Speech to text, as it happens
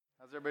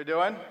How's everybody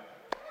doing?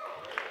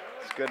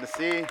 It's good to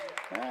see.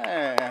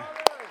 Hey.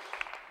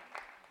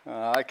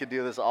 I could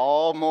do this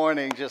all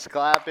morning, just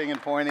clapping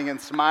and pointing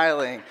and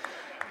smiling.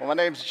 Well, my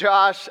name's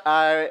Josh.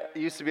 I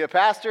used to be a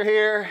pastor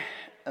here,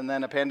 and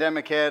then a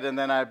pandemic hit, and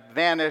then I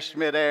vanished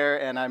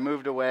midair, and I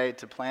moved away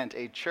to plant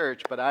a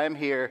church. But I am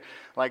here,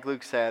 like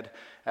Luke said,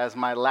 as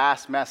my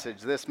last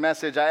message. This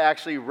message I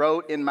actually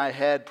wrote in my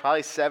head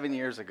probably 7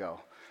 years ago.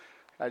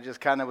 I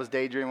just kind of was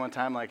daydreaming one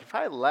time, like, if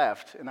I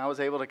left and I was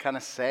able to kind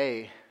of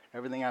say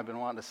everything I've been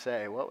wanting to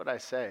say, what would I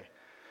say?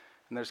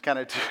 And there's kind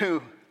of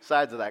two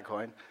sides of that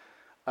coin.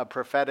 A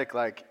prophetic,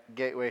 like,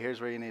 Gateway,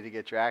 here's where you need to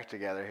get your act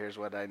together. Here's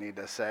what I need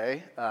to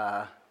say.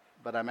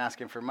 But I'm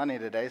asking for money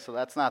today, so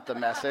that's not the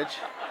message.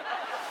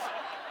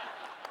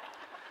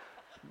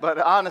 But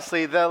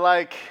honestly,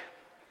 my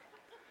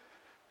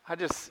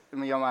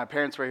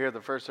parents were here at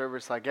the first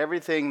service. Like,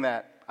 everything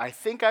that I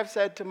think I've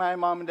said to my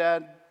mom and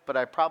dad, but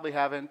I probably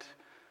haven't,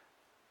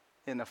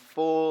 in a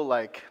full,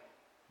 like,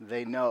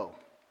 they know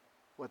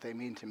what they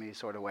mean to me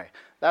sort of way.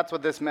 That's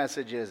what this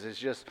message is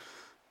just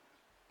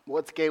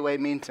what's Gateway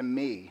mean to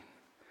me?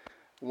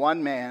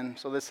 One man,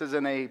 so this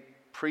isn't a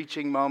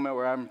preaching moment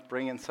where I'm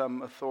bringing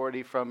some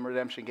authority from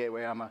Redemption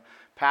Gateway. I'm a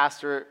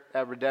pastor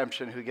at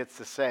Redemption who gets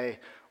to say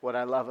what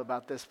I love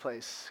about this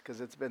place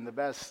because it's been the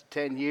best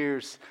 10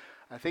 years,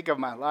 I think, of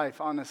my life,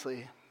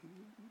 honestly.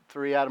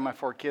 3 out of my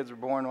 4 kids were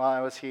born while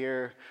I was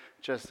here.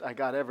 I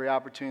got every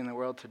opportunity in the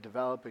world to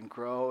develop and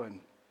grow and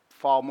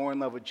fall more in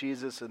love with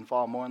Jesus and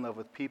fall more in love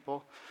with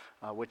people,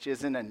 which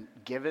isn't a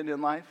given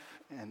in life,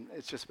 and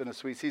it's just been a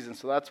sweet season.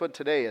 So that's what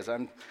today is.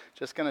 I'm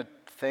just going to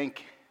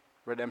thank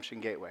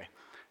Redemption Gateway.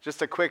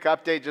 Just a quick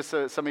update, just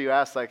so some of you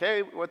asked, like,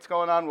 hey, what's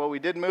going on? Well, we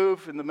did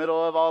move in the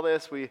middle of all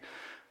this. It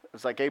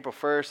was like April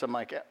 1st. I'm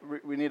like,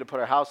 we need to put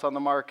our house on the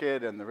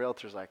market, and the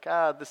realtor's like,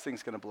 this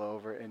thing's going to blow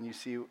over. And you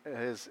see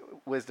his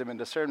wisdom and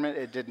discernment.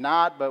 It did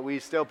not, but we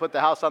still put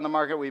the house on the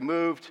market. We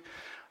moved.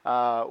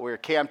 We're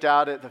camped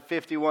out at the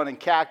 51 in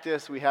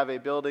Cactus. We have a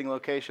building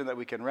location that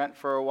we can rent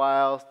for a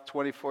while,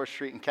 24th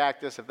Street in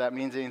Cactus, if that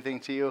means anything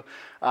to you.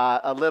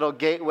 A little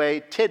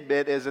Gateway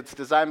tidbit is it's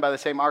designed by the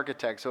same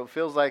architect, so it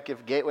feels like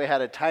if Gateway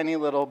had a tiny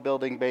little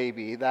building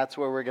baby, that's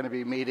where we're going to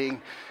be meeting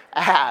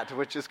at,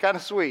 which is kind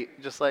of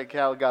sweet, just like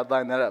how God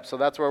lined that up. So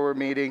that's where we're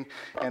meeting,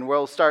 and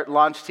we'll start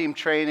launch team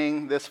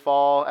training this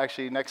fall.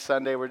 Actually, next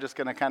Sunday, we're just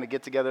going to kind of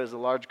get together as a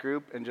large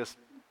group and just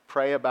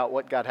pray about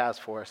what God has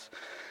for us.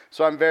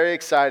 So I'm very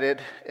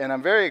excited, and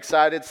I'm very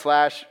excited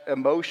 /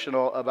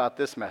 emotional about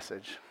this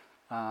message.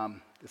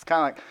 It's kind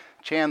of like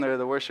Chandler,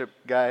 the worship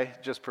guy,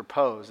 just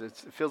proposed. It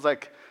feels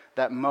like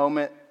that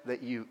moment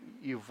that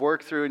you've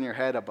worked through in your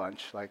head a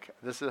bunch. Like,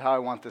 this is how I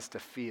want this to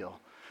feel.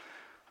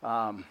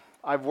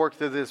 I've worked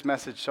through this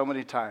message so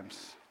many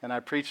times, and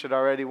I preached it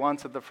already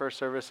once at the first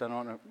service. I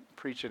don't want to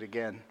preach it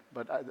again,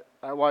 but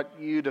I want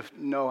you to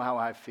know how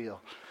I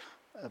feel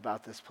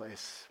about this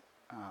place,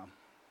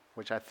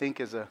 which I think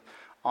is a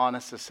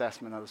honest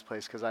assessment of this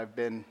place because I've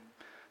been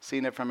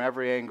seeing it from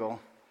every angle.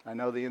 I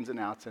know the ins and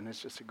outs, and it's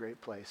just a great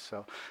place.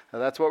 So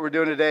that's what we're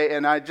doing today,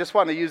 and I just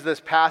want to use this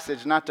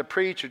passage not to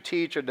preach or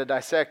teach or to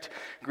dissect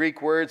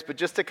Greek words, but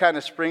just to kind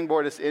of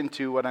springboard us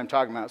into what I'm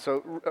talking about.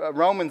 So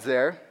Romans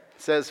there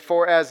says,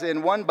 "For as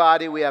in one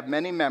body we have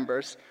many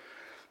members,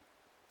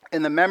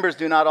 and the members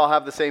do not all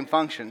have the same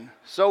function,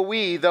 so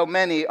we, though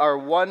many, are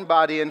one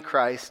body in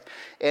Christ,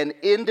 and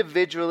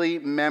individually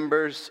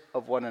members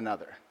of one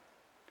another."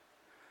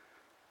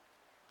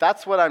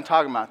 That's what I'm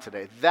talking about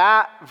today.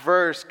 That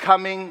verse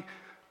coming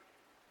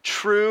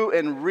true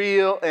and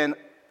real and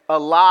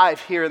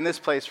alive here in this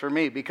place for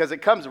me, because it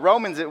comes,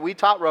 we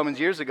taught Romans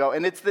years ago,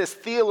 and it's this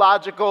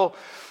theological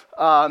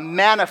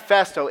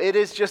manifesto. It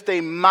is just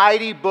a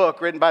mighty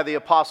book written by the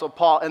Apostle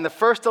Paul. And the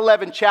first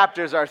 11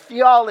 chapters are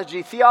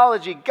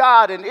theology,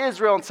 God and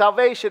Israel and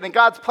salvation and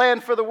God's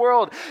plan for the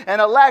world and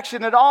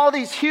election and all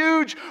these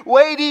huge,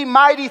 weighty,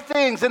 mighty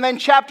things. And then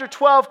chapter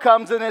 12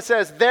 comes and it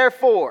says,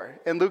 therefore.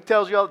 And Luke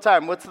tells you all the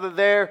time, what's the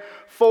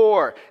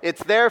therefore?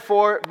 It's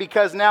therefore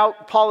because now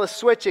Paul is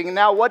switching. And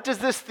now what does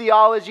this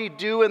theology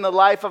do in the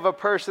life of a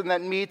person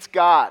that meets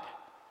God?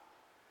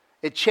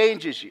 It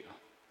changes you.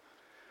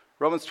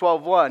 Romans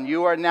 12:1,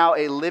 you are now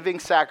a living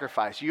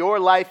sacrifice. Your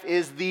life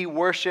is the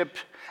worship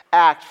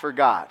act for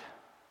God.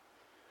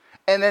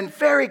 And then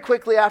very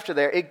quickly after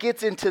there, it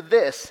gets into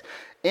this,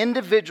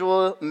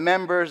 individual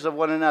members of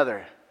one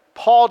another.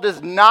 Paul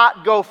does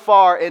not go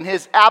far in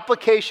his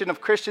application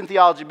of Christian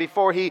theology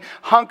before he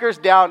hunkers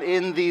down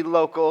in the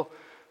local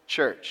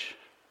church.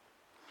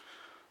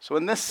 So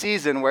in this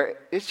season where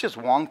it's just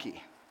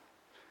wonky,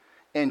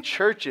 and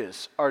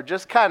churches are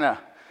just kind of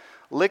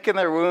licking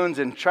their wounds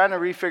and trying to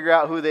refigure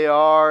out who they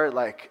are,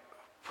 like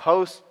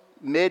post,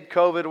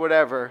 mid-COVID,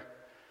 whatever,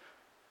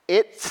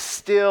 it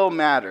still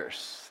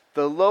matters.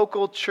 The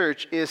local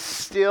church is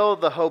still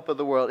the hope of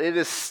the world. It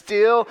is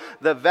still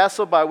the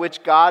vessel by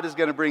which God is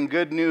going to bring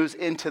good news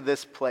into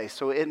this place.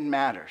 So it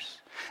matters.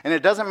 And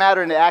it doesn't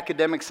matter in the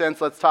academic sense,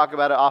 let's talk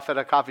about it off at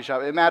a coffee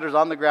shop. It matters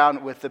on the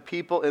ground with the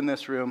people in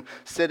this room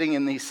sitting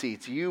in these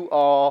seats. You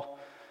all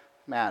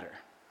matter.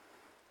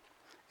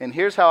 And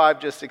here's how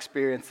I've just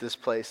experienced this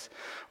place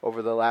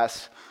over the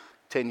last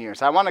 10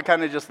 years. I want to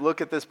kind of just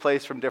look at this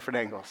place from different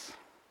angles.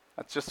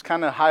 Let's just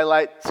kind of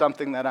highlight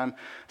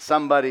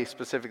somebody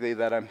specifically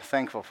that I'm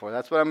thankful for.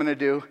 That's what I'm going to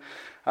do.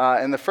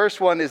 And the first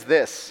one is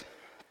this.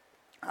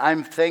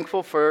 I'm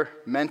thankful for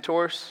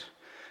mentors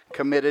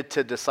committed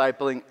to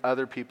discipling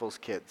other people's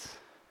kids.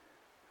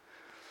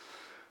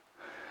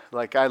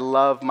 Like, I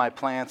love my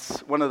plants.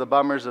 One of the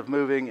bummers of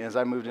moving is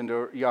I moved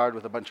into a yard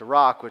with a bunch of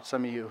rock, which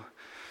some of you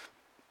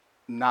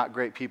not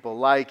great people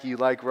like. You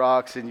like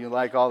rocks and you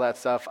like all that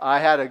stuff. I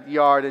had a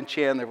yard in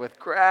Chandler with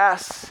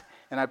grass,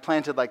 and I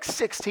planted like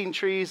 16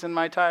 trees in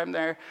my time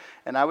there,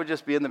 and I would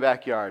just be in the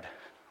backyard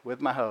with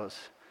my hose,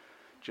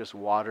 just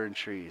watering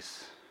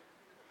trees.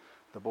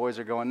 The boys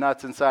are going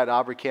nuts inside.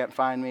 Aubrey can't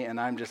find me, and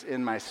I'm just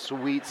in my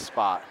sweet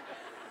spot.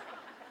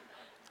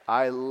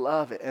 I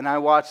love it. And I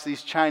watched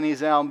these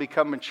Chinese elm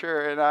become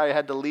mature, and I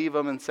had to leave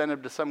them and send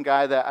them to some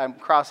guy that I'm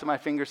crossing my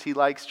fingers. He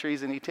likes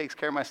trees, and he takes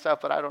care of my stuff,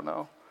 but I don't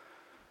know.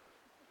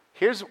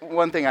 Here's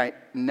one thing I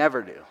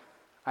never do.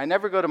 I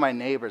never go to my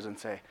neighbors and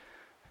say,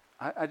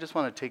 I just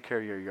want to take care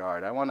of your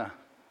yard. I want to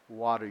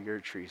water your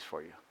trees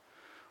for you.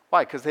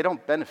 Why? Because they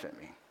don't benefit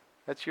me.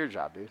 That's your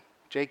job, dude.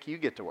 Jake, you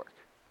get to work.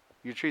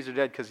 Your trees are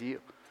dead because of you.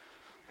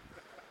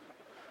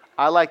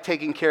 I like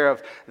taking care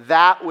of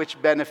that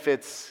which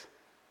benefits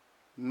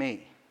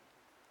me.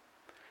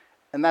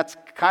 And that's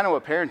kind of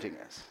what parenting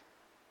is.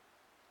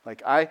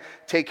 Like, I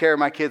take care of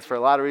my kids for a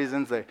lot of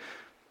reasons.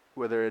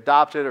 Whether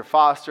adopted or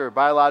foster or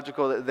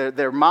biological,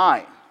 they're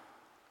mine.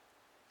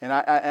 And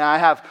I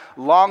have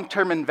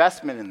long-term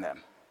investment in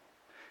them.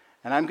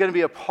 And I'm going to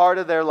be a part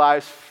of their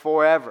lives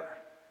forever.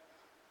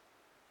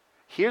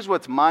 Here's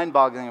what's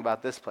mind-boggling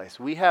about this place.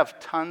 We have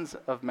tons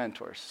of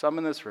mentors, some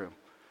in this room,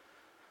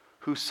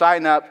 who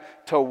sign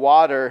up to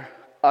water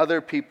other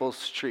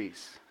people's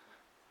trees,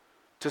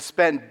 to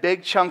spend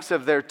big chunks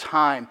of their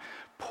time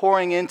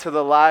pouring into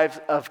the lives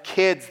of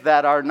kids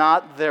that are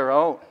not their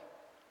own.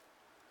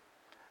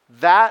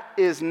 That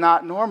is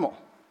not normal.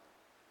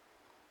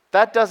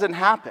 That doesn't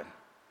happen.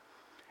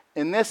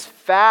 In this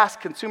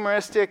fast,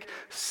 consumeristic,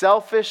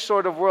 selfish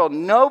sort of world,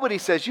 nobody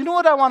says, you know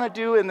what I want to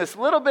do in this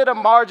little bit of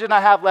margin I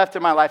have left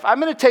in my life? I'm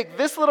going to take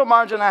this little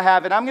margin I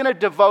have and I'm going to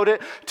devote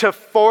it to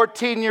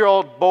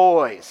 14-year-old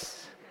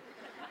boys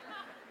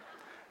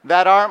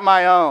that aren't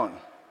my own.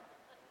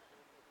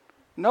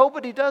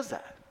 Nobody does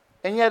that.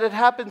 And yet it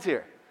happens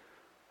here,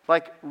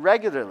 like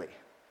regularly.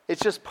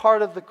 It's just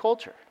part of the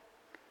culture.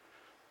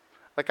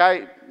 Like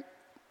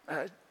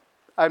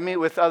I meet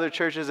with other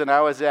churches and I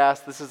was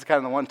asked, this is kind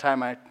of the one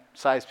time I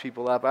size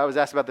people up, I was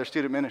asked about their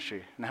student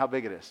ministry and how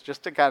big it is,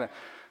 just to kind of,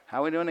 how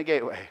are we doing at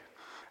Gateway?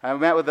 I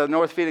met with a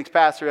North Phoenix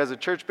pastor who has a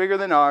church bigger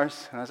than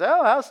ours, and I said,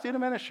 oh, how's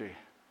student ministry?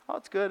 Oh,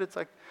 it's good. It's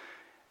like,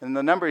 and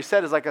the number he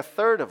said is like a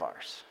third of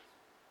ours.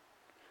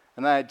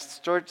 And then I'd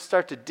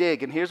start to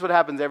dig, and here's what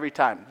happens every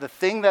time. The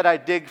thing that I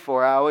dig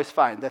for, I always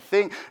find.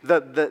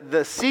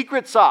 The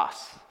secret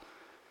sauce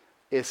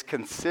is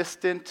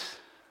consistent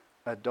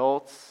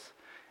adults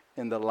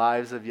in the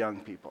lives of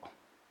young people.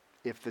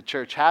 If the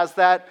church has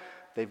that,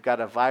 they've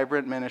got a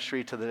vibrant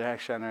ministry to the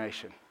next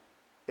generation.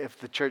 If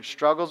the church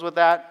struggles with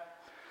that,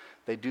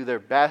 they do their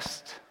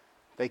best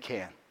they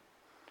can.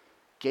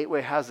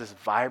 Gateway has this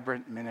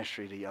vibrant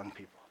ministry to young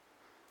people.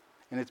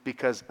 And it's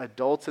because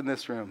adults in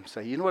this room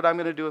say, you know what I'm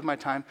going to do with my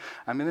time?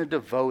 I'm going to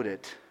devote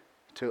it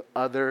to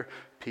other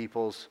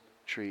people's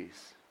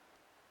trees.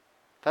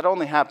 That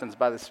only happens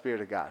by the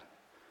Spirit of God.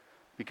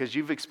 Because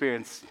you've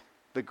experienced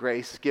the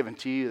grace given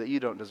to you that you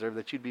don't deserve,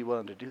 that you'd be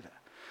willing to do that.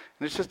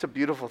 And it's just a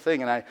beautiful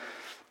thing. And I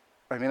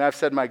mean, I've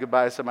said my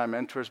goodbyes to my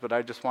mentors, but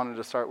I just wanted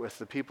to start with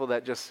the people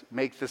that just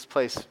make this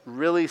place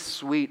really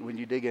sweet when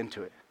you dig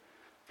into it.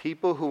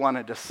 People who want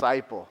to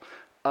disciple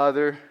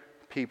other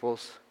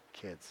people's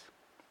kids.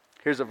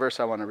 Here's a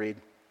verse I want to read.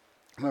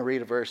 I'm going to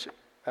read a verse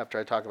after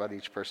I talk about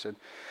each person.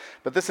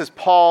 But this is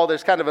Paul.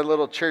 There's kind of a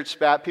little church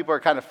spat. People are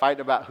kind of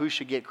fighting about who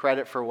should get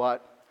credit for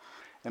what.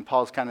 And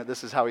Paul's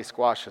this is how he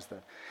squashes them.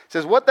 He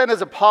says, what then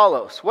is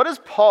Apollos? What is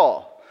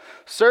Paul?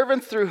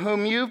 Servants through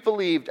whom you've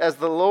believed, as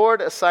the Lord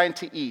assigned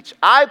to each.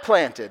 I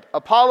planted,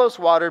 Apollos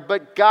watered,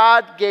 but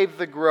God gave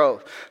the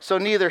growth. So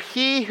neither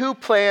he who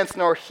plants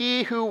nor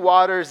he who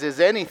waters is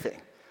anything,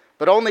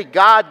 but only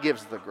God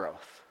gives the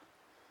growth.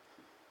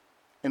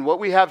 And what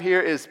we have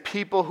here is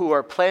people who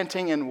are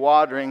planting and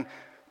watering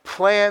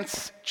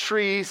plants,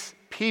 trees,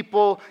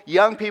 people,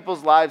 young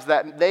people's lives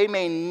that they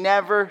may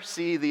never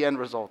see the end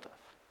result of.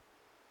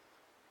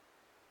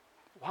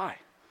 Why?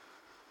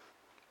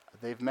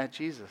 They've met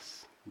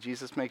Jesus.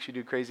 Jesus makes you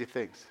do crazy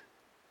things.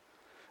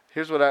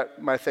 Here's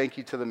what my thank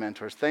you to the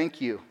mentors. Thank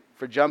you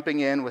for jumping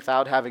in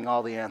without having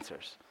all the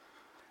answers.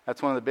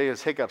 That's one of the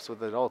biggest hiccups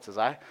with adults is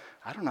I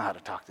don't know how to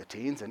talk to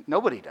teens, and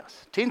nobody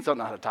does. Teens don't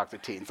know how to talk to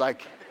teens.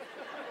 Like,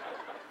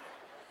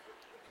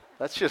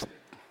 that's just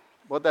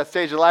what that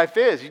stage of life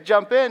is. You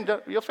jump in,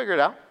 you'll figure it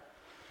out.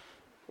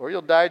 Or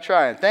you'll die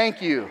trying.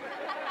 Thank you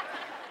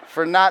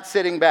for not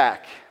sitting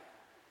back.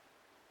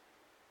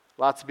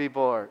 Lots of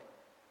people are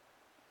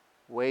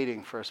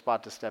waiting for a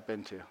spot to step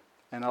into.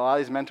 And a lot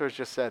of these mentors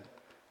just said,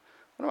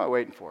 what am I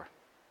waiting for?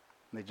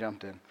 And they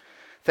jumped in.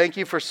 Thank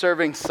you for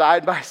serving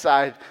side by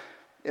side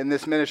in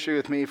this ministry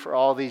with me for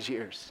all these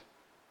years.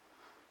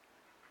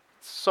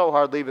 It's so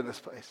hard leaving this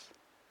place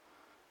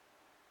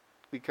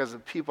because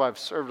of people I've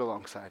served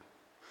alongside.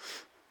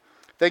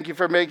 Thank you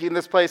for making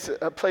this place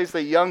a place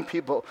that young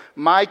people,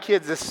 my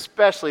kids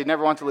especially,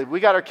 never want to leave. We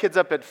got our kids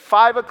up at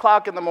 5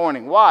 o'clock in the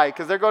morning. Why?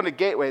 Because they're going to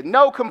Gateway.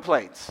 No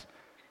complaints.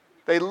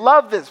 They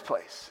love this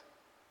place.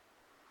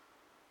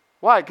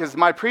 Why? Because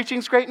my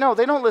preaching's great? No,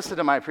 they don't listen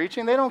to my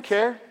preaching. They don't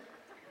care.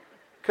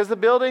 Because the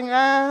building,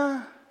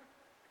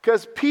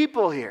 because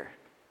people here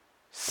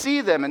see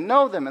them and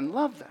know them and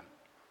love them.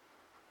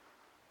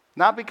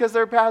 Not because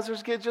they're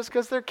pastors' kids, just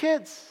because they're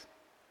kids.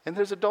 And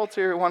there's adults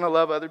here who want to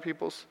love other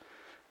people's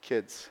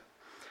kids.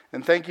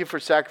 And thank you for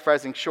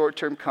sacrificing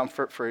short-term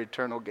comfort for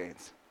eternal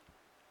gains.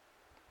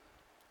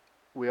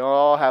 We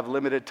all have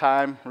limited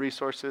time,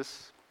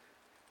 resources.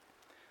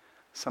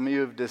 Some of you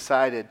have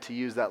decided to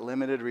use that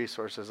limited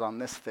resources on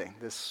this thing,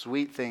 this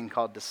sweet thing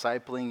called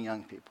discipling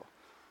young people.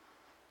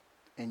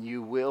 And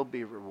you will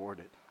be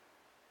rewarded.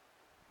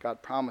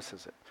 God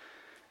promises it.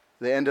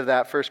 The end of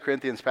that 1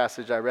 Corinthians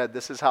passage I read,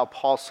 this is how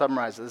Paul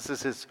summarizes.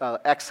 This is his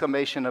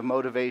exclamation of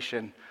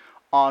motivation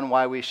on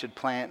why we should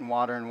plant and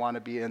water and want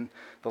to be in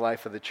the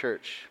life of the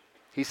church.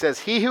 He says,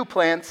 he who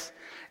plants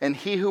and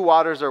he who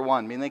waters are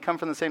one. I mean, they come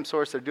from the same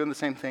source. They're doing the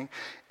same thing.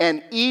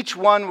 And each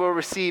one will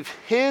receive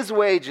his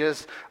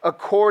wages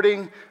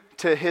according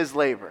to his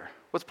labor.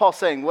 What's Paul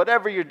saying?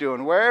 Whatever you're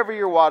doing, wherever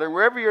you're watering,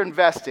 wherever you're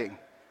investing,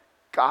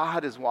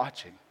 God is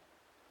watching.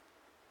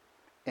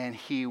 And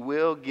he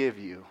will give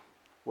you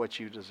what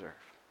you deserve.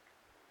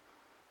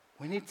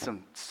 We need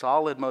some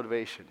solid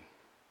motivation.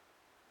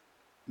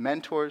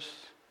 Mentors,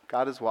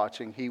 God is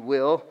watching. He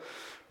will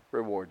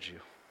reward you.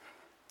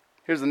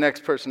 Here's the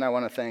next person I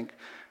want to thank,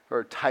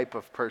 or type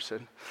of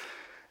person.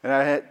 And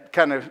I had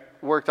kind of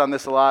worked on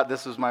this a lot.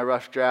 This was my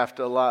rough draft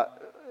a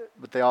lot,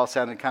 but they all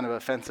sounded kind of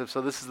offensive.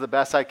 So this is the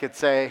best I could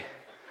say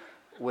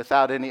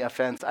without any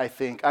offense, I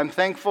think. I'm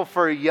thankful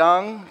for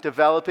young,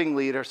 developing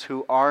leaders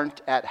who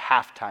aren't at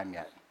halftime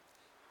yet.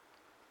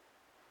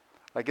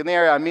 Like in the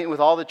area, I'm meeting with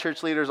all the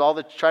church leaders,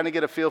 trying to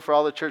get a feel for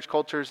all the church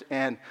cultures,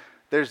 and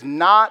there's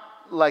not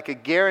like a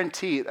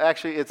guarantee.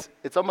 Actually,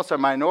 it's almost a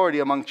minority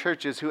among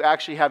churches who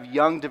actually have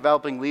young,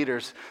 developing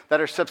leaders that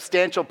are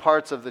substantial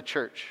parts of the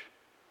church.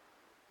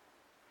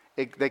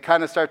 They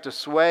kind of start to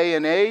sway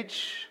in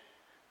age,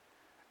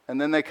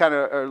 and then they kind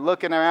of are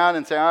looking around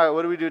and saying, all right,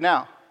 what do we do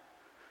now?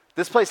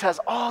 This place has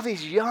all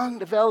these young,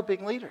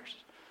 developing leaders.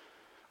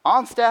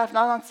 On staff,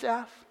 not on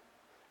staff.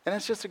 And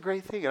it's just a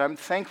great thing, and I'm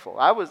thankful.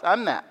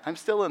 I'm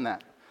still in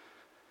that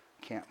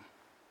camp.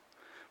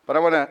 But I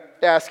want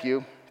to ask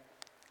you,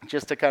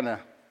 just to kind of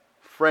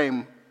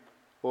frame,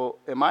 well,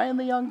 am I in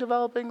the young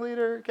developing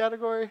leader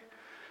category?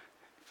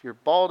 If you're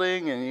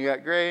balding and you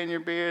got gray in your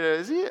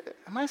beard,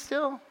 am I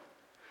still?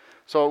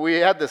 So we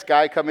had this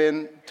guy come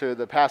in to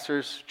the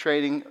pastor's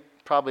training,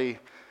 probably, it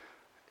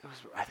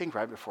was, I think,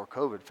 right before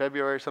COVID,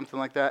 February or something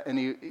like that. And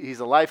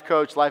he's a life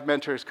coach, life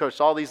mentor. He's coached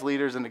all these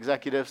leaders and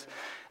executives.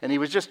 And he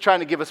was just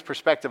trying to give us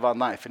perspective on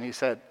life. And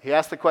he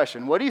asked the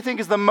question, what do you think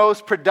is the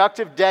most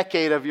productive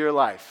decade of your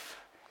life?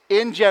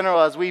 In general,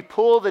 as we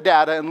pull the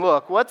data and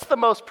look, what's the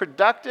most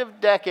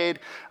productive decade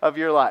of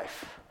your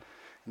life?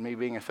 And me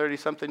being a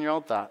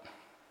 30-something-year-old thought,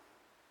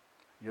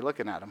 you're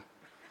looking at him.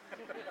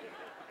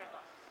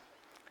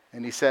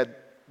 And he said,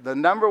 the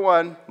number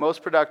one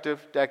most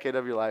productive decade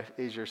of your life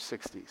is your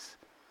 60s.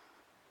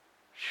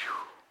 Whew.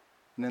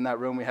 And in that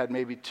room, we had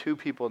maybe 2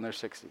 people in their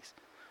 60s.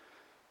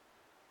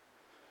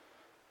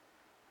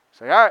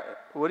 So, all right,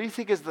 what do you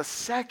think is the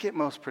second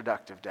most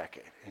productive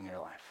decade in your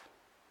life?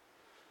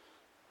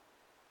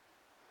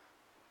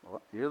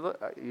 Well,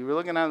 you were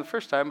looking at it the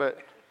first time, but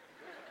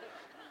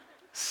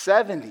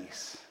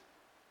 70s.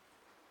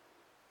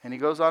 And he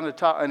goes on to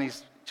talk, and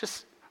he's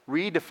just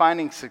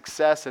redefining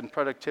success and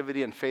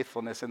productivity and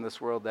faithfulness in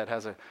this world that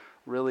has a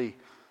really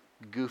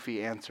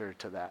goofy answer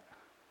to that.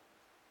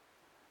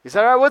 He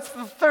said, all right, what's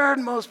the third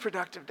most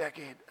productive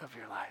decade of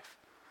your life?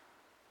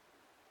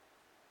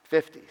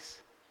 50s.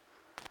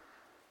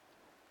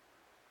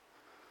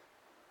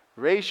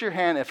 Raise your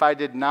hand if I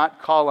did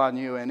not call on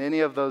you in any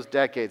of those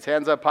decades.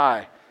 Hands up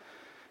high.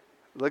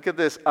 Look at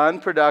this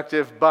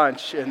unproductive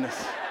bunch in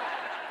this.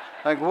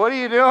 Like, what are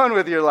you doing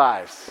with your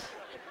lives?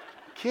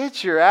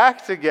 Get your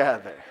act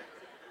together.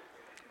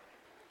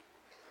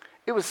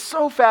 It was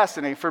so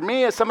fascinating for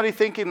me as somebody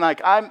thinking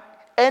like I'm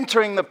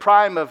entering the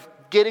prime of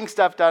getting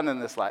stuff done in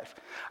this life.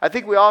 I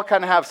think we all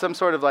kind of have some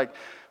sort of like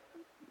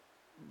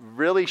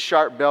really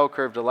sharp bell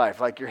curve to life.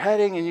 Like you're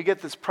heading and you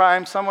get this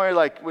prime somewhere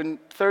like when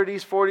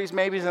 30s, 40s,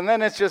 maybes, and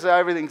then it's just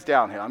everything's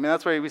downhill. I mean,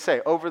 that's what we say,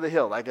 over the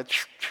hill. Like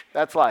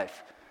that's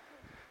life.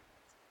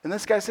 And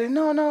this guy said,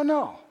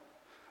 no.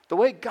 The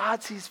way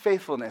God sees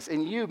faithfulness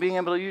in you being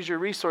able to use your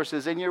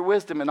resources and your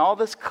wisdom and all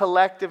this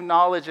collective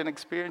knowledge and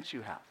experience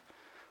you have.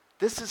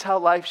 This is how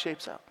life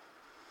shapes up.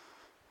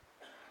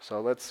 So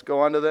let's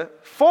go on to the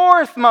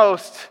fourth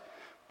most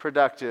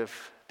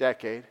productive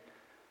decade.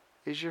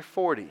 is your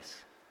 40s.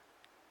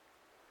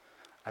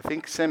 I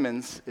think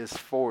Simmons is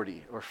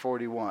 40 or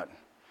 41.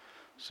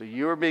 So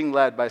you're being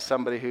led by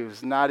somebody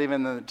who's not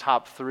even in the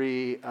top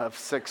 3 of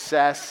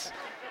success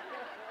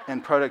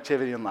and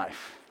productivity in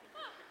life.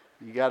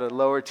 You got a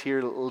lower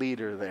tier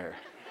leader there.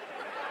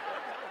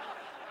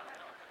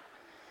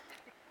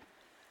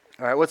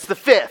 All right, what's the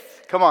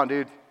 5th? Come on,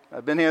 dude.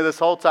 I've been here this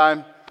whole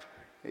time.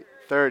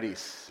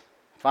 30s.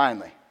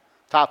 Finally.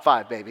 Top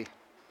 5, baby.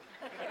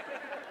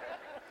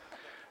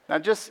 Now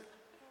just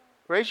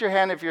raise your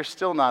hand if you're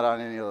still not on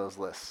any of those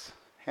lists.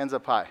 Hands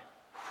up high.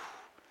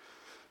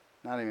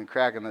 Not even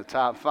cracking the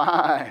top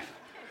 5.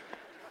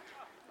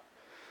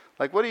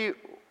 Like, what do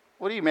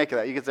you make of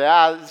that? You could say,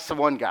 it's the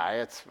one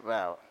guy.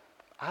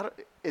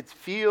 It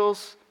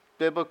feels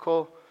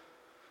biblical.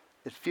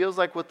 It feels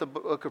like what the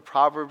book of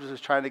Proverbs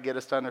is trying to get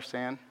us to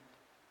understand.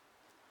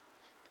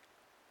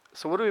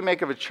 So what do we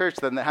make of a church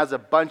then that has a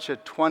bunch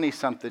of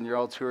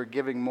 20-something-year-olds who are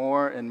giving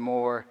more and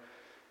more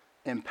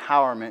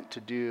empowerment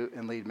to do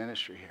and lead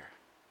ministry here?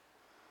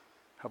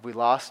 Have we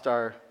lost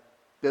our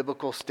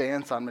biblical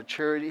stance on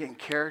maturity and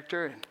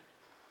character? And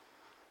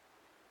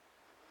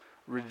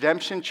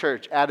Redemption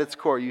Church, at its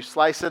core, you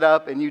slice it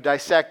up and you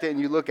dissect it and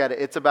you look at it.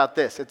 It's about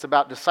this. It's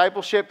about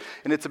discipleship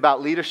and it's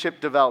about leadership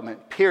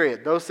development,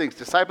 period. Those things,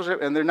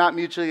 discipleship, and they're not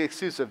mutually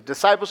exclusive.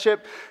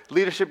 Discipleship,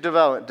 leadership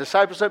development.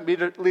 Discipleship,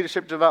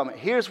 leadership development.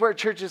 Here's where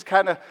churches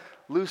kind of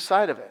lose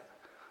sight of it.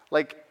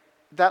 Like,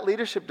 that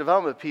leadership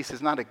development piece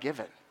is not a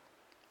given.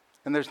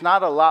 And there's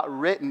not a lot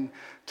written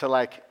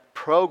to,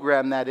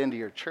 program that into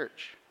your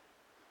church.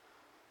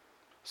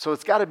 So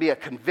it's got to be a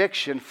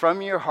conviction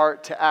from your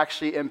heart to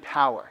actually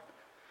empower.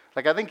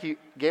 I think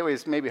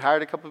Gateway's maybe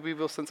hired a couple of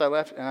people since I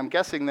left, and I'm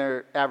guessing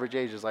their average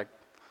age is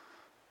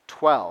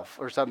 12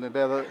 or something.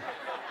 They're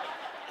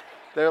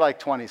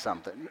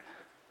 20-something.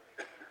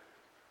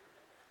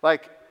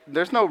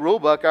 There's no rule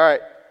book. All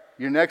right,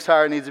 your next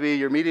hire needs to be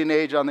your median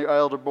age on the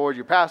elder board,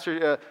 your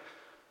pastor.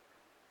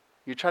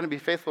 You're trying to be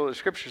faithful to what the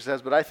Scripture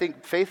says, but I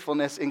think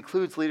faithfulness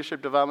includes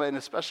leadership development, and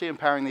especially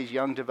empowering these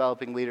young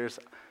developing leaders,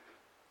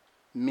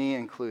 me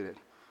included.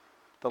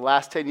 The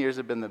last 10 years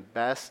have been the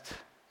best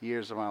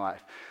years of my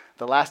life.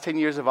 The last 10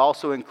 years have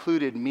also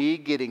included me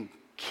getting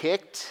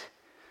kicked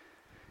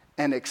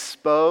and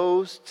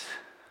exposed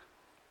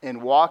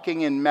and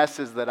walking in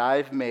messes that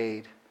I've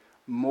made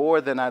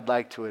more than I'd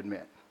like to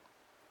admit.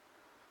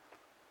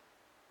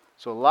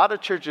 So a lot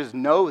of churches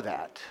know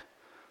that.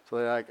 So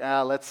they're like,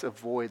 let's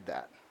avoid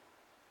that.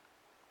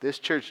 This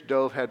church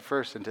dove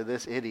headfirst into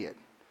this idiot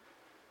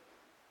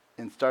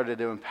and started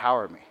to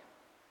empower me.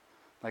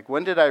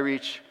 When did I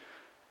reach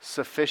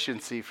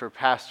sufficiency for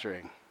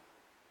pastoring?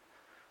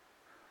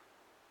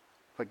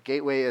 But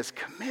Gateway is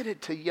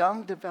committed to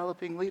young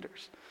developing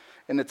leaders.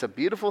 And it's a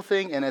beautiful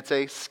thing and it's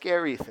a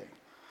scary thing.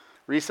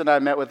 Recently I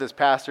met with this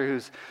pastor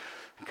who's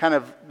kind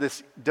of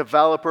this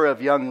developer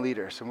of young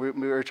leaders. And we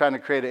were trying to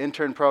create an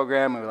intern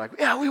program. And we were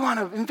like, we want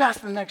to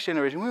invest in the next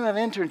generation. We have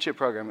an internship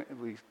program.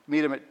 We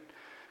meet him at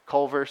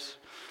Culver's.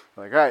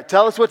 We're like, all right,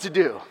 tell us what to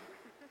do.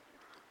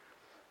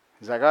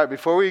 He's like, all right,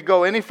 before we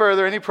go any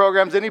further, any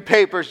programs, any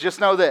papers, just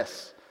know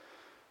this.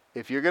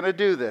 If you're going to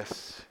do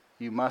this,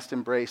 you must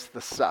embrace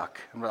the suck.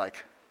 And we're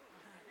like,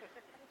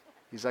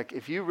 he's like,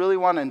 if you really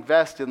want to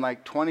invest in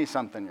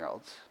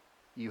 20-something-year-olds,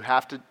 you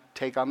have to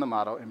take on the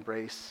motto,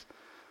 embrace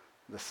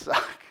the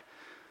suck.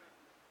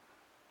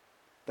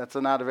 That's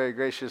not a very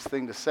gracious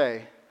thing to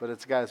say, but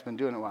it's a guy that's been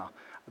doing it a while.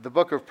 The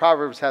book of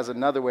Proverbs has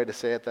another way to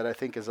say it that I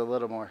think is a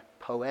little more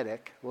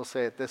poetic. We'll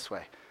say it this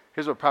way.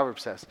 Here's what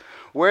Proverbs says.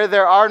 Where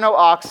there are no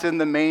oxen,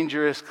 the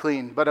manger is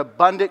clean, but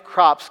abundant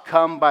crops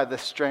come by the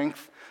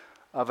strength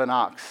of an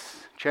ox.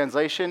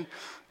 Translation,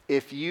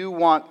 if you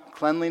want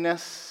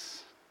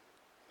cleanliness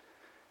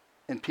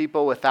and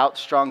people without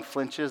strong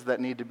flinches that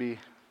need to be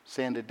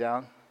sanded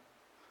down,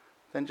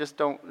 then just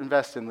don't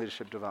invest in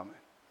leadership development.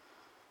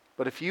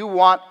 But if you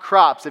want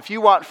crops, if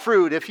you want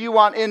fruit, if you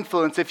want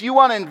influence, if you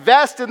want to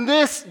invest in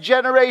this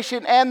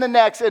generation and the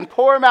next and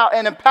pour them out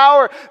and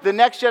empower the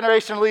next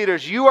generation of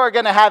leaders, you are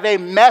going to have a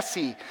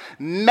messy,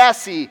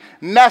 messy,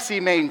 messy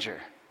manger.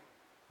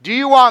 Do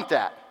you want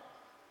that?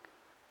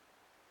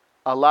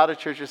 A lot of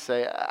churches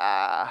say,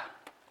 I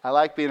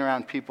like being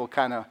around people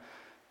kind of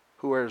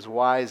who are as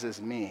wise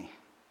as me.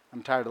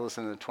 I'm tired of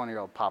listening to the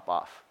 20-year-old pop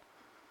off.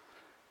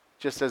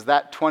 Just as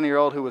that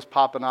 20-year-old who was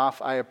popping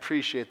off, I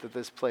appreciate that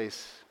this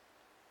place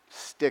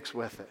sticks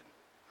with it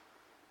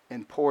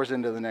and pours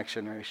into the next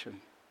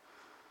generation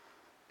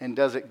and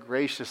does it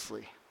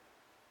graciously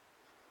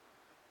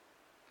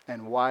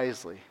and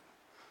wisely.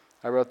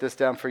 I wrote this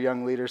down for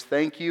young leaders.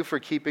 Thank you for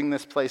keeping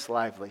this place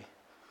lively.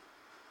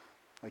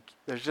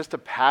 There's just a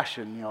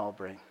passion you all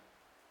bring.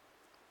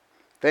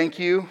 Thank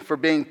you for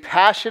being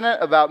passionate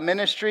about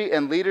ministry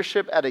and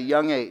leadership at a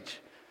young age.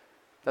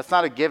 That's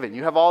not a given.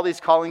 You have all these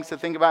callings to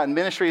think about, and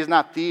ministry is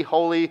not the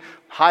holy,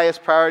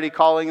 highest priority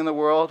calling in the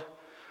world.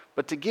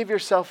 But to give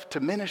yourself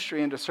to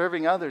ministry and to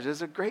serving others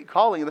is a great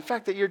calling. And the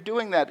fact that you're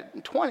doing that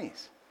in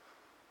 20s,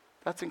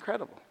 that's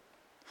incredible.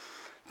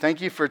 Thank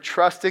you for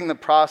trusting the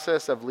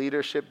process of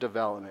leadership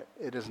development.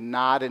 It is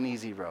not an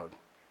easy road.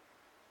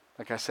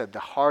 Like I said, the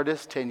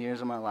hardest 10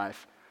 years of my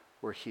life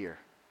were here.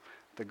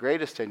 The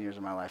greatest 10 years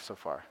of my life so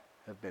far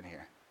have been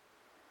here.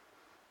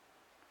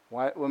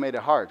 What made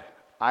it hard?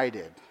 I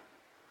did.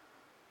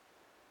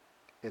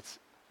 It's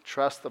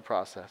trust the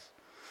process.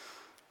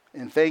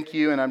 And thank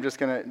you, and I'm just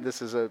going to,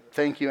 this is a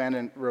thank you and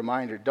a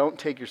reminder, don't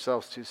take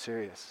yourselves too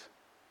serious.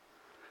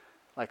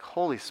 Like,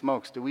 holy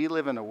smokes, do we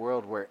live in a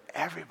world where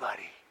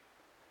everybody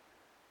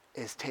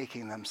is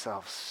taking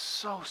themselves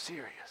so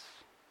serious?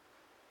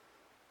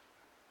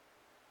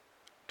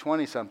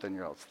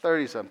 20-something-year-olds,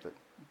 30-something.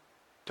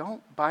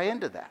 Don't buy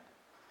into that.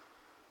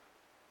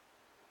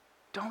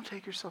 Don't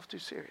take yourself too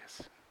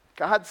serious.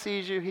 God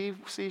sees you. He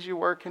sees you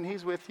working.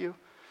 He's with you.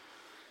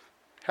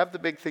 Have the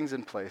big things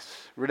in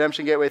place.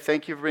 Redemption Gateway,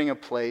 thank you for being a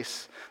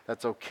place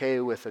that's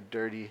okay with a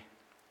dirty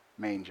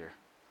manger.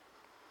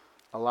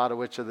 A lot of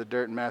which of the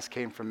dirt and mess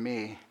came from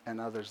me and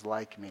others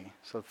like me.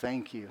 So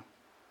thank you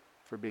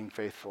for being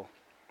faithful.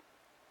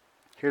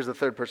 Here's the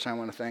third person I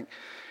want to thank.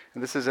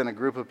 And this isn't a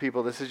group of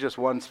people. This is just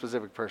one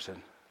specific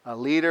person. A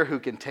leader who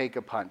can take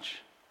a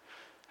punch.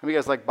 How many of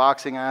you guys like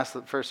boxing? I asked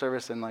at the first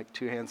service and like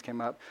 2 hands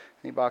came up.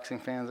 Any boxing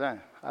fans?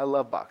 I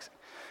love boxing.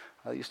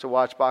 I used to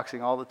watch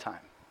boxing all the time.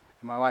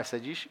 And my wife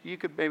said, you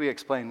could maybe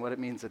explain what it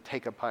means to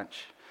take a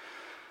punch.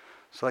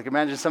 So like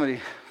imagine somebody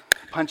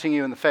punching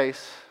you in the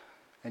face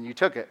and you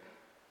took it.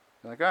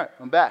 You're like, all right,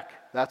 I'm back.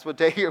 That's what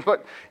taking your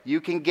punch.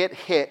 You can get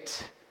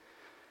hit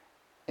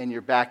and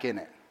you're back in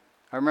it.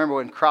 I remember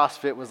when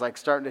CrossFit was like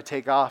starting to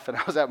take off and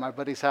I was at my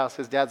buddy's house.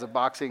 His dad's a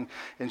boxing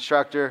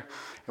instructor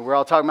and we're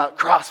all talking about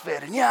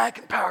CrossFit and I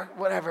can power,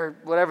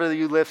 whatever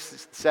you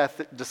lift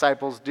Seth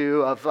disciples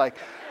do of like,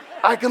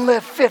 I can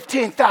lift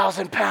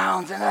 15,000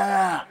 pounds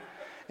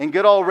and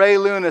good old Ray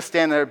Luna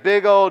standing there,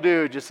 big old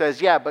dude, just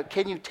says, yeah, but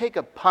can you take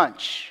a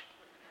punch?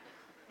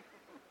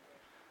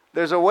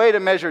 There's a way to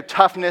measure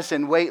toughness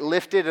in weight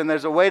lifted, and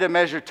there's a way to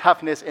measure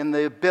toughness in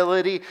the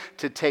ability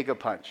to take a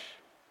punch.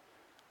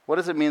 What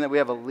does it mean that we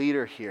have a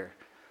leader here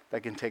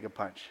that can take a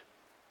punch?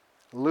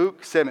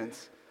 Luke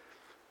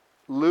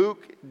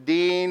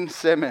Dean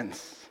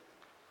Simmons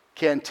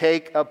can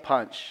take a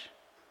punch.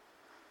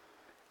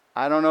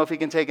 I don't know if he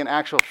can take an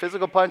actual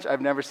physical punch.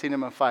 I've never seen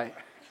him in a fight.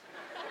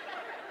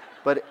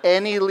 But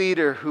any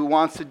leader who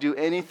wants to do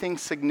anything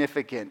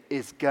significant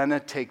is gonna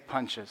take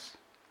punches.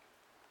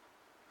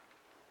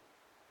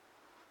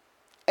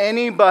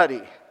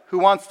 Anybody who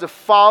wants to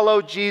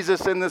follow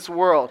Jesus in this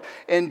world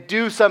and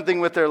do something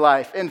with their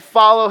life and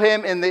follow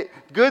him in the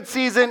good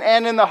season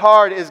and in the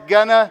hard is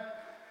gonna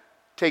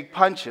take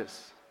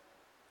punches.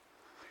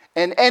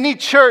 And any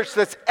church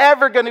that's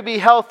ever going to be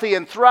healthy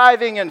and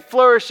thriving and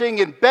flourishing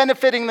and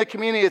benefiting the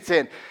community it's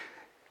in,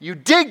 you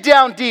dig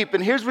down deep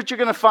and here's what you're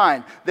going to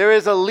find. There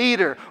is a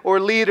leader or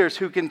leaders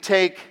who can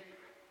take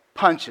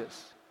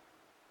punches.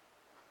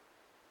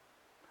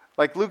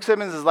 Like Luke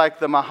Simmons is like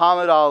the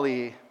Muhammad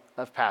Ali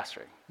of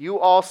pastoring. You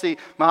all see,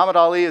 Muhammad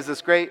Ali is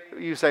this great,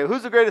 you say,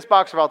 who's the greatest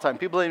boxer of all time?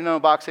 People don't even know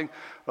boxing.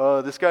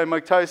 This guy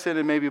Mike Tyson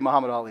and maybe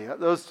Muhammad Ali.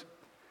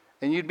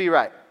 And you'd be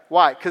right.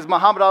 Why? Because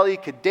Muhammad Ali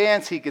could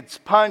dance, he could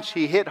punch,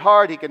 he hit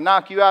hard, he could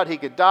knock you out, he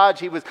could dodge.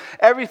 He was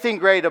everything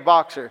great a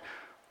boxer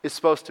is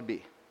supposed to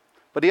be.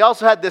 But he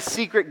also had this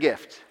secret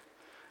gift.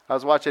 I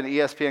was watching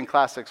ESPN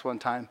Classics one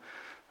time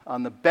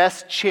on the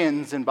best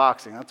chins in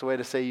boxing. That's a way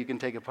to say you can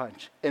take a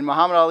punch. And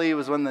Muhammad Ali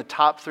was one of the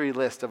top 3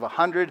 list of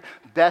 100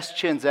 best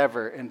chins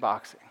ever in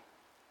boxing.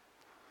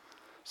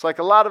 So like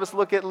a lot of us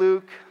look at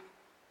Luke,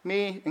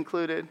 me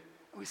included,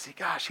 we see,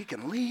 gosh, he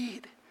can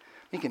lead,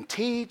 he can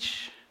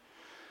teach.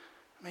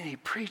 I mean, he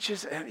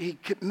preaches, and he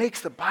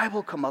makes the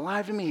Bible come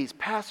alive to me. He's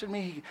pastored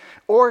me. He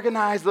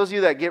organized. Those of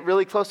you that get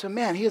really close to him,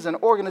 man, he is an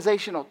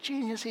organizational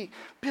genius. He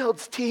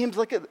builds teams.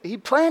 He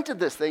planted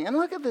this thing, and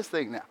look at this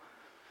thing now.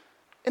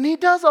 And he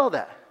does all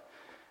that.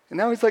 And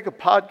now he's like a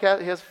podcast.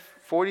 He has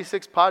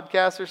 46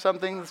 podcasts or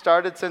something that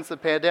started since the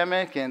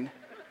pandemic, and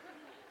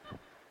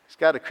he's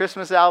got a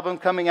Christmas album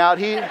coming out.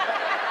 I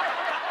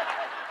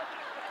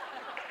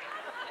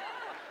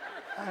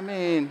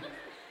mean,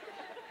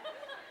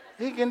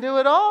 he can do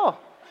it all.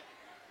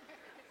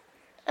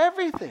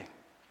 Everything.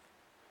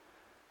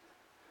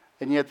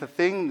 And yet the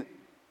thing,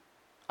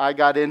 I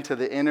got into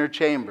the inner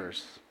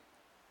chambers,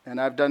 and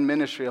I've done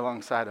ministry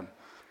alongside him,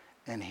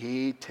 and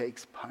he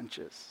takes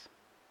punches.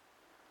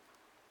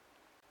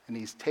 And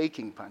he's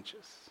taking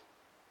punches.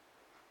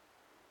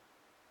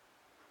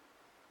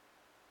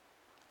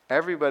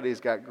 Everybody's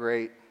got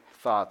great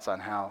thoughts on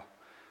how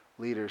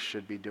leaders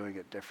should be doing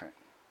it different.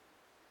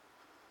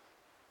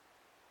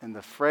 And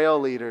the frail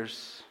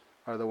leaders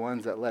are the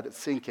ones that let it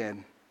sink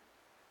in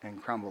and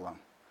crumble them.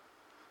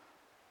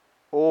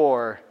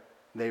 Or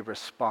they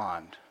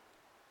respond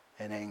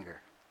in anger.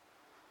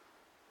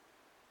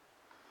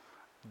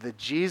 The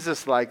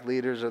Jesus-like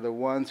leaders are the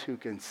ones who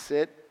can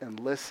sit and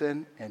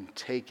listen and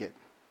take it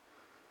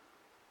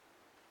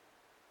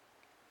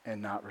and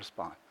not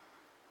respond.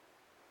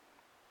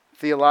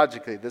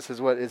 Theologically, this is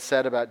what is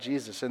said about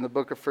Jesus in the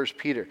book of 1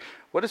 Peter.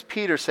 What does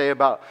Peter say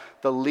about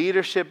the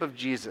leadership of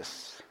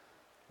Jesus?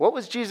 What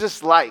was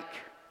Jesus like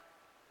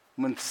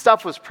when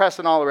stuff was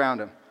pressing all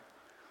around him?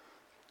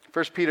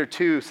 1 Peter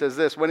 2 says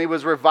this, when he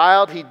was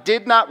reviled, he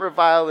did not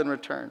revile in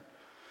return.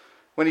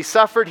 When he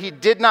suffered, he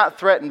did not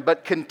threaten,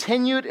 but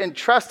continued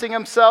entrusting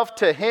himself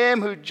to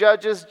him who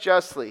judges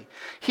justly.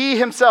 He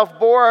himself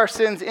bore our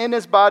sins in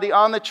his body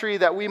on the tree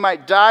that we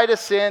might die to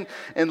sin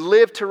and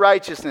live to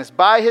righteousness.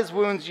 By his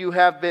wounds you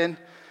have been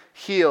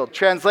healed.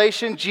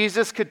 Translation,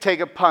 Jesus could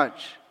take a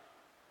punch.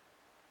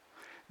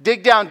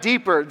 Dig down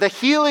deeper. The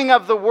healing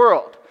of the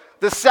world,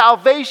 the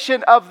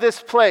salvation of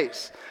this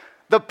place,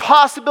 the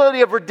possibility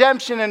of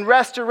redemption and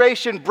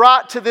restoration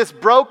brought to this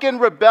broken,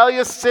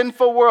 rebellious,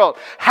 sinful world.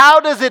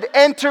 How does it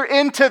enter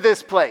into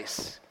this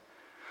place?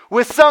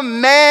 With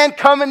some man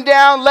coming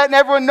down, letting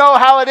everyone know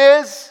how it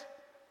is?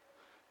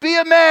 Be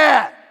a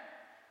man.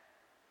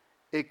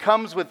 It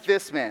comes with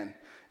this man.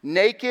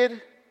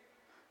 Naked,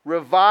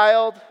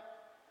 reviled.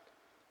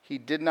 He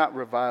did not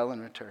revile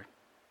in return.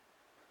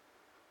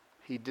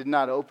 He did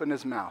not open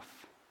his mouth.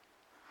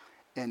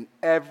 And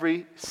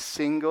every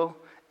single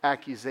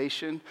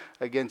accusation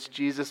against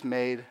Jesus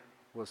made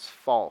was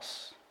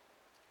false.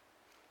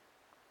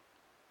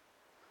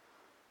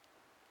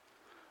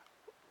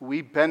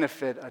 We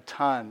benefit a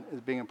ton as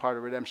being a part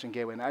of Redemption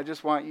Gateway. And I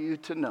just want you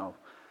to know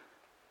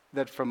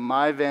that from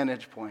my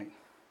vantage point,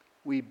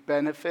 we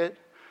benefit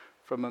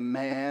from a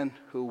man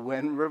who,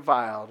 when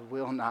reviled,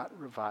 will not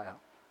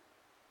revile.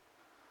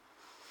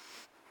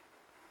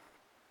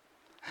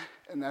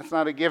 And that's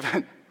not a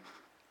given,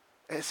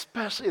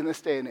 especially in this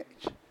day and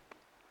age.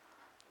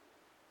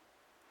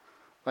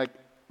 Like,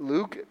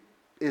 Luke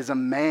is a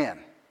man.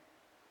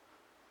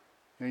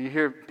 You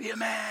hear, be a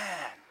man.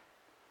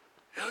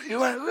 We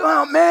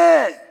want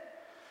men.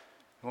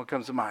 And what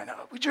comes to mind?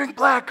 Oh, we drink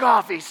black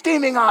coffee,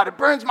 steaming hot. It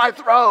burns my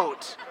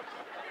throat.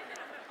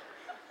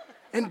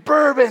 And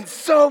bourbon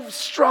so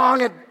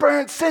strong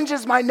it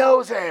singes my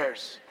nose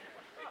hairs.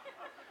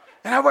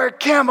 And I wear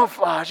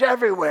camouflage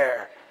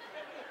everywhere.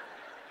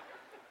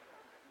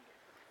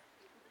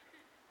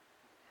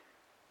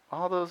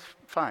 All those,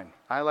 fine.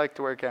 I like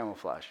to wear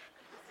camouflage.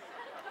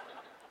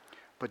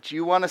 But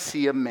you want to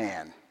see a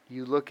man.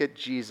 You look at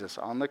Jesus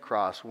on the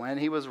cross. When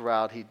he was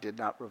reviled, he did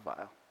not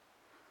revile.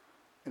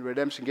 In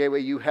Redemption Gateway,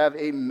 you have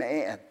a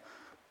man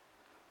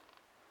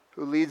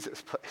who leads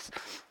this place.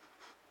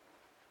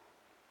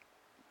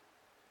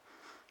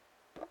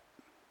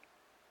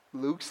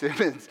 Luke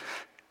Simmons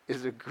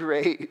is a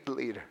great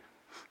leader,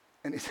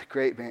 and he's a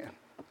great man.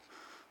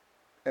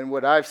 And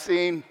what I've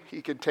seen,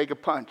 he can take a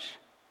punch.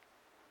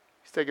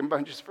 He's taking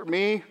punches for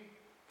me,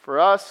 for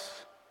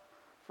us,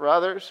 for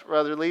others, for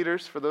other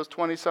leaders, for those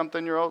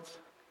 20-something-year-olds.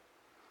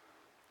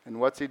 And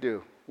what's he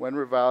do? When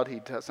reviled, he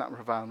does not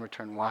revile in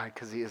return. Why?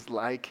 Because he is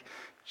like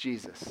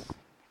Jesus.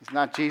 He's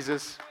not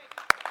Jesus.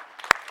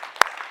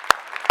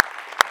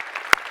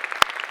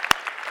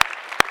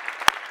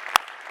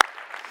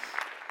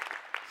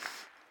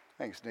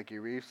 Thanks, Nikki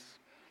Reeves.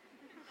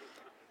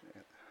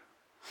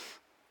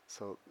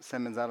 So,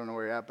 Simmons, I don't know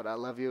where you're at, but I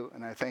love you,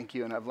 and I thank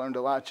you, and I've learned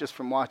a lot just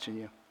from watching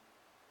you.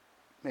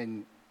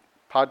 And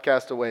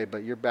podcast away,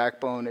 but your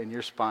backbone and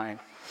your spine,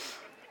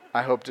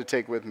 I hope to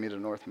take with me to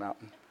North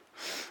Mountain.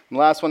 And the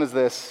last one is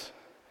this.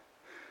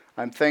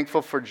 I'm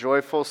thankful for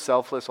joyful,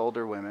 selfless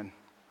older women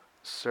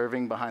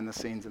serving behind the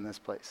scenes in this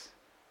place.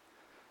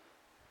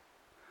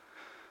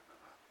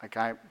 Like,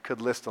 I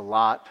could list a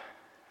lot.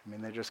 I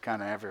mean, they're just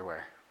kind of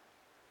everywhere.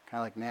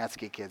 Kind of like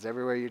Natsky kids.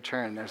 Everywhere you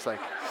turn, there's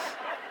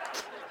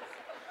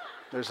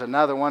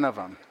another one of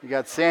them. You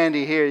got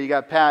Sandy here, you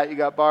got Pat, you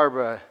got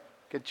Barbara,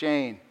 you got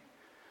Jane.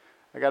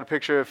 I got a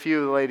picture of a few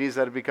of the ladies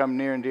that have become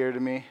near and dear to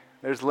me.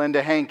 There's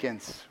Linda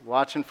Hankins,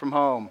 watching from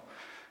home.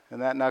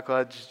 And that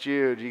knucklehead's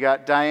Jude. You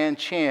got Diane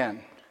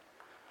Chan.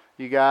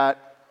 You got,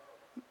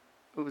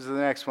 who was the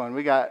next one?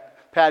 We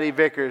got Patty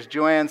Vickers,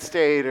 Joanne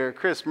Stater,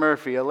 Chris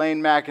Murphy, Elaine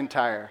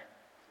McIntyre.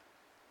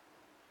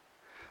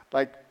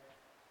 Like,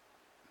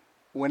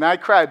 when I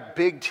cry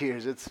big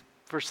tears, it's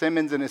for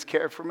Simmons and his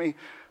care for me,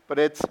 but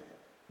it's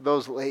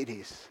those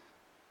ladies.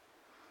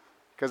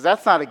 Because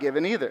that's not a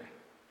given either.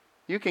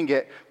 You can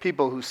get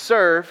people who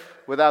serve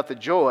without the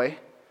joy,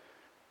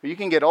 or you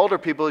can get older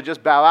people who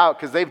just bow out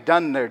because they've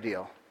done their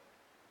deal.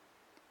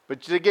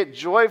 But to get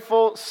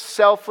joyful,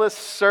 selfless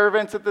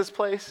servants at this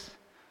place,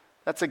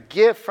 that's a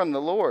gift from the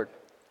Lord.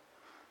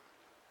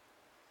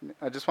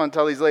 I just want to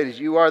tell these ladies,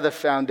 you are the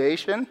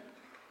foundation,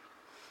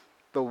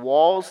 the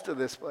walls to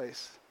this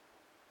place.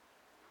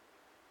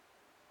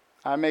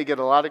 I may get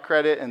a lot of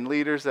credit and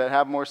leaders that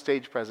have more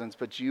stage presence,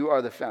 but you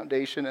are the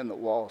foundation and the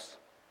walls.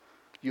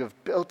 You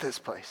have built this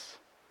place.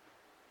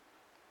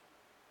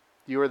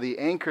 You are the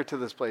anchor to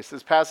this place.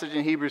 This passage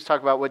in Hebrews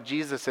talks about what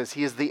Jesus says.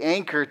 He is the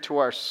anchor to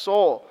our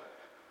soul.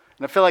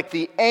 And I feel like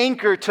the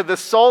anchor to the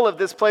soul of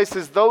this place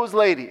is those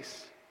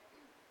ladies.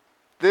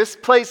 This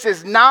place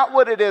is not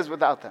what it is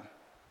without them.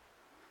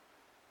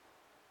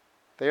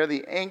 They are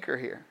the anchor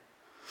here.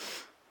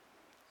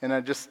 And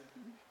I just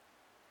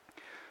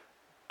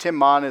Tim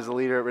Mon is a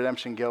leader at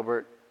Redemption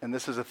Gilbert, and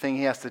this is a thing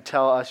he has to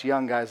tell us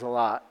young guys a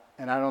lot.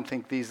 And I don't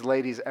think these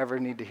ladies ever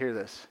need to hear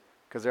this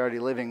because they're already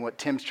living what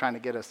Tim's trying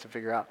to get us to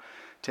figure out.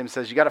 Tim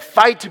says, you got to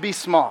fight to be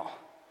small.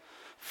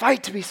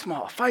 Fight to be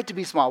small. Fight to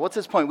be small. What's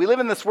his point? We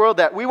live in this world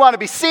that we want to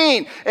be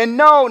seen and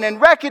known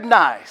and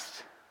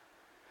recognized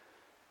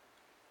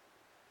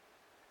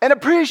and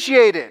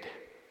appreciated.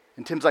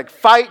 And Tim's like,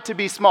 fight to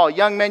be small.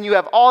 Young men, you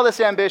have all this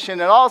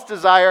ambition and all this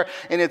desire,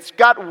 and it's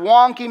got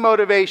wonky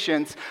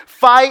motivations.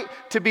 Fight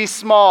to be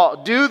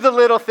small. Do the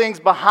little things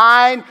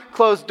behind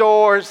closed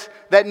doors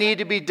that need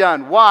to be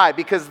done. Why?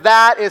 Because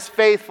that is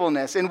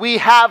faithfulness. And we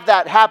have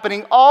that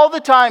happening all the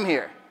time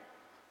here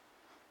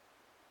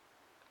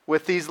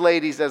with these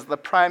ladies as the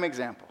prime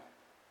example.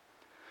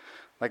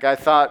 Like I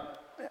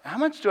thought, how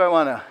much do I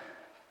want to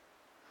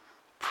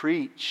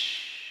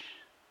preach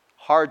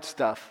hard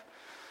stuff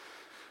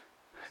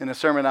in a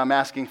sermon I'm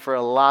asking for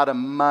a lot of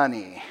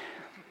money?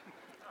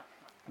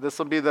 This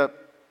will be the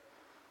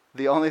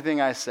only thing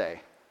I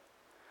say.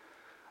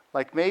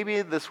 Like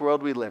maybe this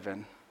world we live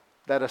in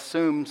that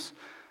assumes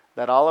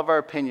that all of our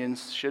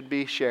opinions should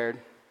be shared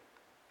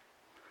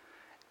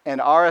and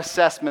our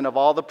assessment of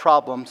all the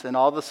problems and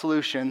all the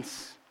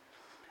solutions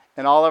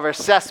and all of our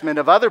assessment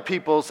of other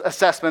people's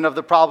assessment of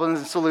the problems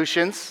and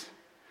solutions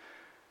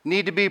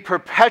need to be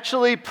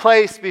perpetually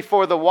placed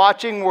before the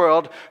watching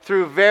world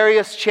through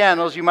various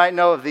channels. You might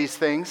know of these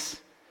things.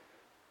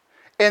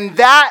 And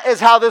that is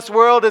how this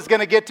world is going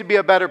to get to be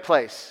a better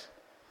place.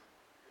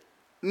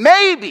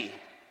 Maybe,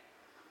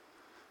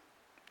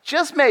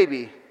 just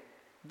maybe,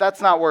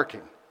 that's not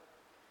working.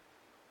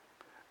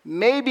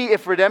 Maybe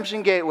if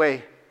Redemption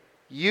Gateway,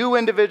 you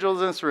individuals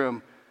in this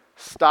room,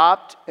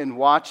 stopped and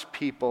watched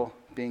people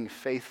being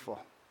faithful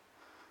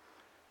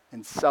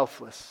and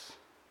selfless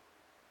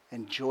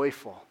and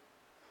joyful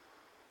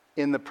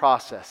in the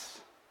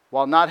process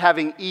while not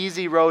having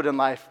easy road in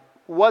life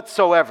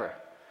whatsoever,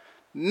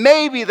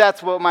 maybe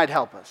that's what might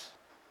help us.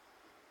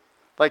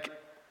 Like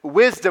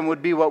wisdom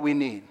would be what we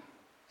need.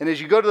 And as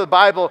you go to the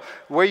Bible,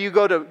 where you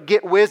go to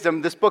get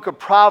wisdom, this book of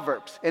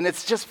Proverbs, and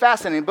it's just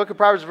fascinating. The book of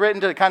Proverbs is written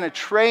to kind of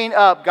train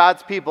up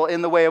God's people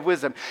in the way of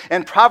wisdom.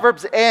 And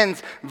Proverbs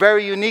ends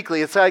very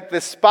uniquely. It's like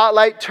the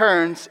spotlight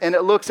turns and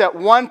it looks at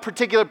one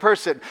particular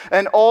person,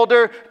 an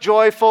older,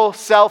 joyful,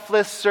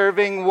 selfless,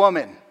 serving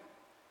woman.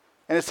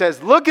 And it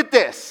says, look at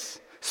this.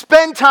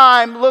 Spend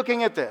time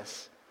looking at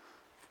this.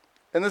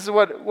 And this is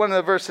what one of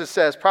the verses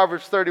says.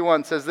 Proverbs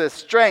 31 says this,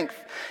 strength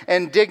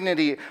and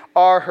dignity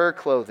are her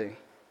clothing,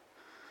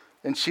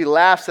 and she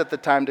laughs at the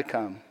time to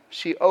come.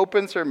 She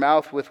opens her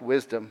mouth with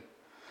wisdom,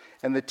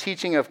 and the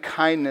teaching of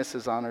kindness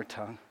is on her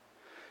tongue.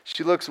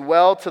 She looks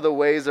well to the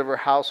ways of her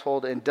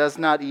household and does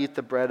not eat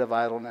the bread of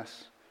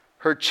idleness.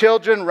 Her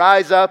children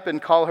rise up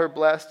and call her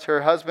blessed,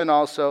 her husband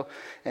also,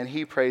 and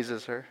he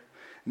praises her.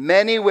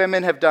 Many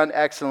women have done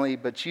excellently,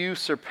 but you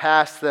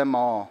surpass them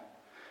all.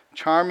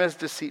 Charm is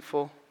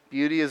deceitful,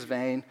 beauty is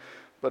vain,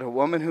 but a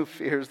woman who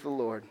fears the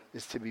Lord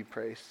is to be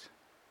praised.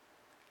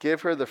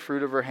 Give her the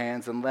fruit of her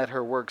hands and let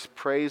her works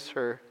praise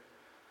her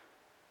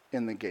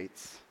in the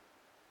gates.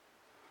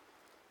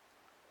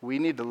 We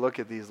need to look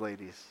at these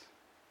ladies.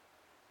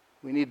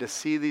 We need to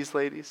see these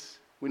ladies.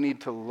 We need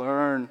to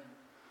learn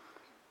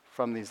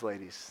from these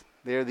ladies.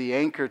 They're the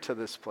anchor to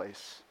this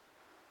place.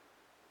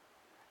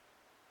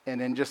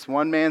 And in just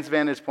one man's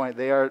vantage point,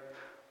 they are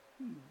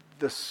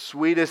the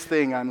sweetest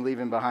thing I'm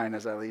leaving behind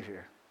as I leave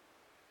here.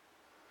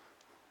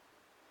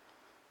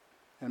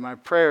 And my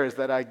prayer is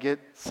that I get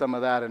some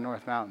of that in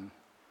North Mountain.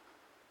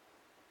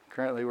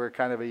 Currently, we're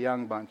kind of a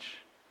young bunch.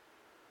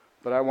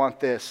 But I want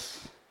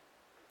this.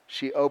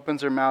 She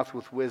opens her mouth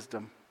with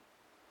wisdom.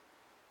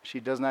 She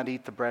does not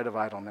eat the bread of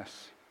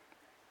idleness.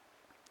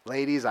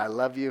 Ladies, I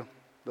love you.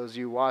 Those of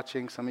you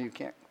watching, some of you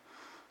can't.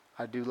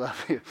 I do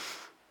love you.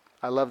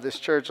 I love this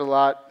church a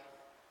lot.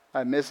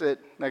 I miss it.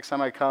 Next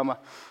time I come,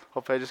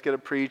 hopefully I just get to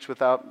preach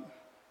without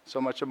so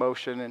much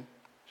emotion and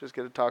just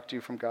get to talk to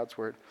you from God's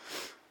word.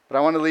 But I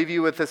want to leave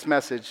you with this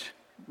message,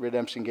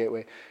 Redemption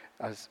Gateway.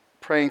 I was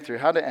praying through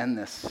how to end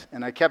this,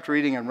 and I kept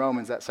reading in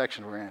Romans, that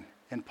section we're in.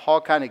 And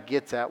Paul kind of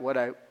gets at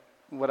what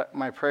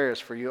my prayer is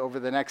for you over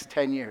the next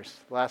 10 years.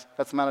 That's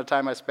the amount of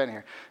time I spent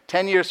here.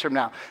 10 years from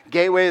now,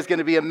 Gateway is going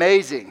to be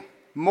amazing,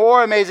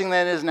 more amazing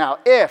than it is now.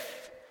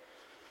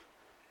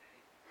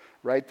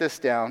 Write this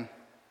down,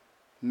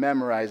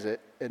 memorize it,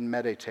 and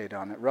meditate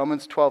on it.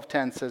 Romans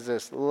 12:10 says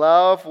this,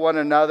 love one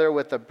another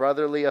with a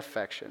brotherly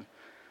affection,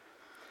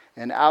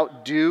 and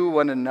outdo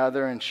one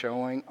another in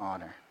showing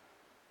honor.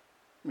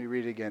 Let me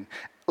read it again.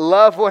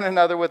 Love one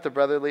another with a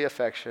brotherly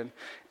affection,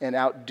 and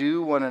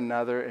outdo one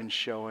another in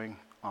showing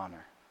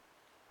honor.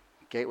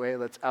 Gateway,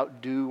 let's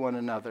outdo one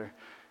another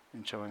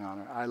in showing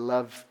honor. I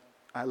love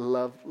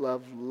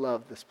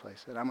this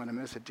place, and I'm going to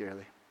miss it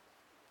dearly.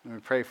 Let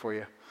me pray for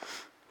you.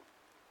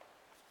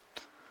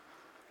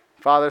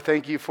 Father,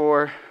 thank you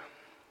for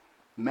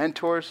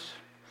mentors.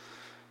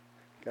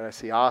 God, I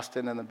see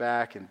Austin in the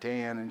back and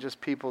Dan and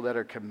just people that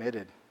are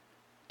committed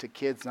to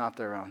kids not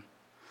their own.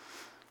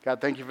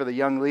 God, thank you for the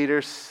young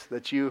leaders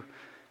that you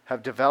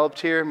have developed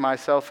here,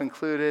 myself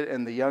included,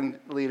 and the young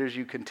leaders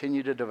you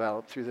continue to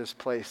develop through this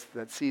place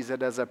that sees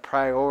it as a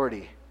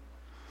priority.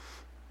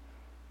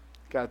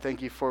 God,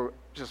 thank you for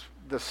just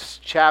the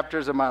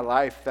chapters of my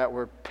life that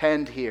were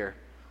penned here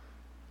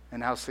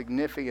and how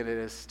significant it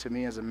is to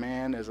me as a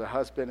man, as a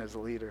husband, as a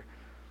leader.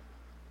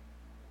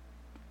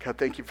 God,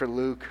 thank you for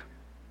Luke,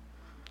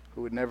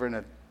 who would never in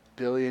a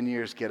billion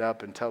years get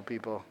up and tell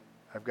people,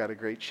 I've got a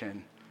great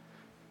chin.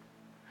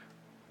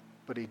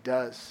 But he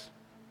does.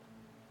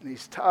 And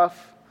he's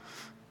tough.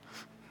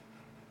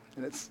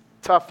 And it's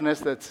toughness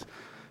that's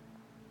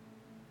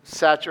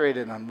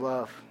saturated on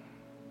love.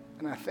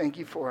 And I thank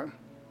you for him.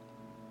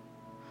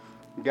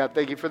 God,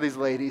 thank you for these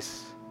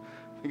ladies.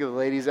 Think of the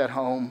ladies at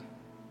home.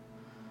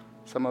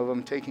 Some of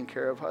them taking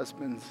care of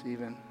husbands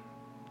even,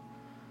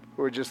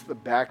 who are just the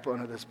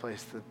backbone of this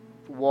place, the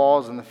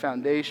walls and the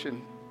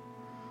foundation,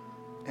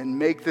 and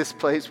make this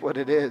place what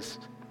it is.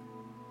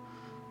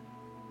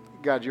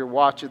 God, you're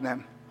watching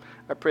them.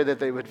 I pray that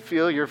they would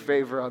feel your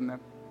favor on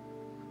them.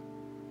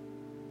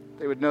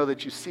 They would know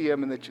that you see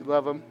them and that you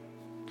love them.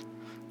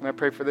 And I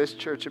pray for this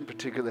church in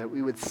particular that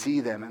we would see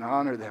them and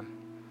honor them.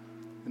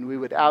 And we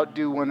would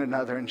outdo one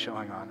another in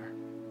showing honor.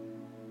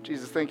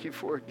 Jesus, thank you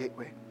for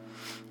Gateway.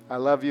 I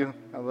love you.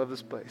 I love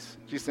this place.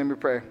 In Jesus' name we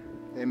pray.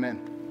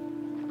 Amen.